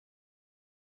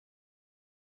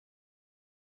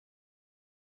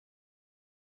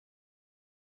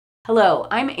Hello,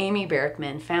 I'm Amy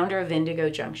Barickman, founder of Indigo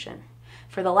Junction.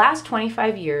 For the last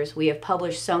 25 years, we have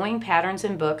published sewing patterns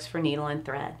and books for needle and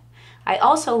thread. I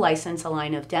also license a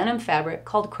line of denim fabric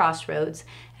called Crossroads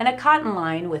and a cotton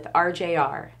line with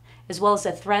RJR, as well as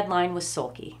a thread line with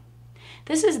Sulky.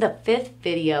 This is the 5th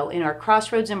video in our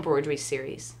Crossroads Embroidery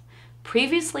series.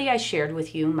 Previously, I shared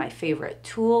with you my favorite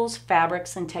tools,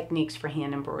 fabrics, and techniques for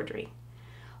hand embroidery.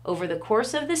 Over the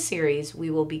course of the series, we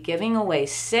will be giving away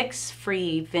 6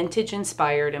 free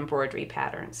vintage-inspired embroidery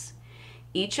patterns.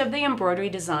 Each of the embroidery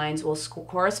designs will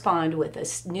correspond with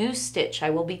a new stitch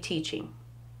I will be teaching.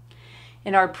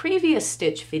 In our previous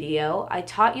stitch video, I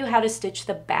taught you how to stitch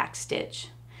the back stitch.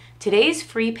 Today's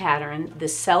free pattern, the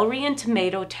Celery and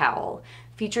Tomato towel,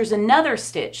 features another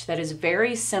stitch that is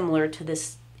very similar to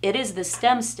this. It is the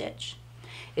stem stitch.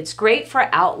 It's great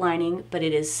for outlining, but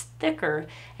it is thicker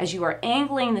as you are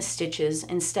angling the stitches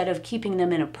instead of keeping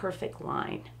them in a perfect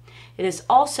line. It is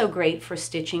also great for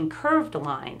stitching curved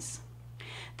lines.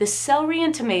 The Celery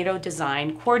and Tomato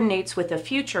design coordinates with a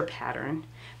future pattern,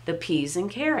 the Peas and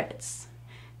Carrots.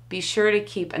 Be sure to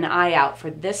keep an eye out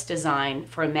for this design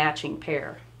for a matching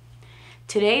pair.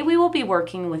 Today we will be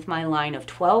working with my line of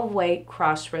 12-weight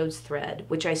Crossroads thread,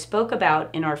 which I spoke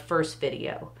about in our first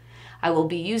video. I will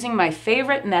be using my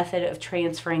favorite method of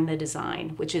transferring the design,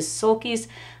 which is Sulky's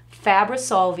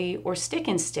Fabri-Solvi or Stick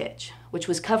and Stitch, which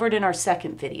was covered in our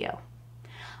second video.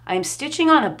 I am stitching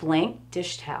on a blank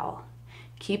dish towel.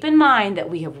 Keep in mind that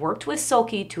we have worked with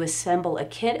Sulky to assemble a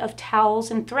kit of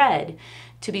towels and thread,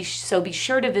 so be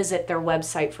sure to visit their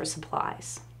website for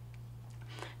supplies.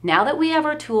 Now that we have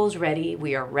our tools ready,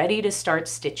 we are ready to start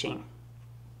stitching.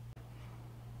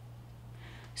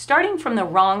 Starting from the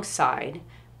wrong side,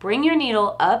 bring your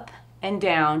needle up and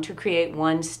down to create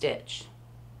one stitch.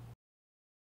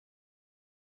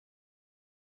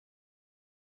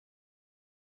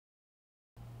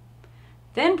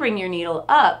 Then bring your needle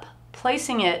up,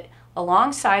 placing it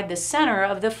alongside the center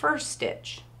of the first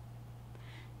stitch.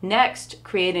 Next,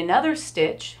 create another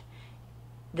stitch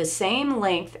the same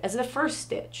length as the first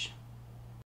stitch.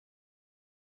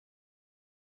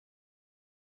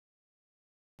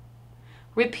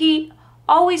 Repeat,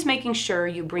 always making sure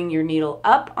you bring your needle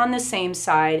up on the same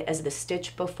side as the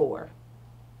stitch before.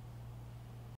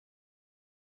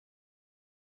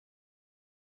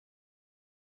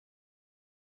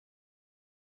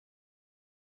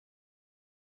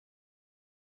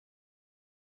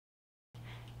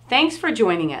 Thanks for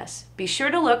joining us. Be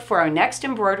sure to look for our next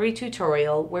embroidery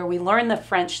tutorial where we learn the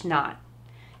French knot.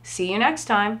 See you next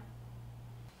time.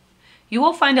 You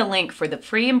will find a link for the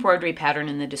free embroidery pattern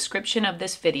in the description of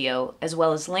this video, as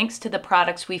well as links to the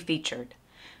products we featured.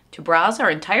 To browse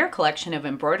our entire collection of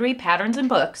embroidery patterns and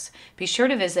books, be sure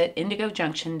to visit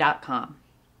indigojunction.com.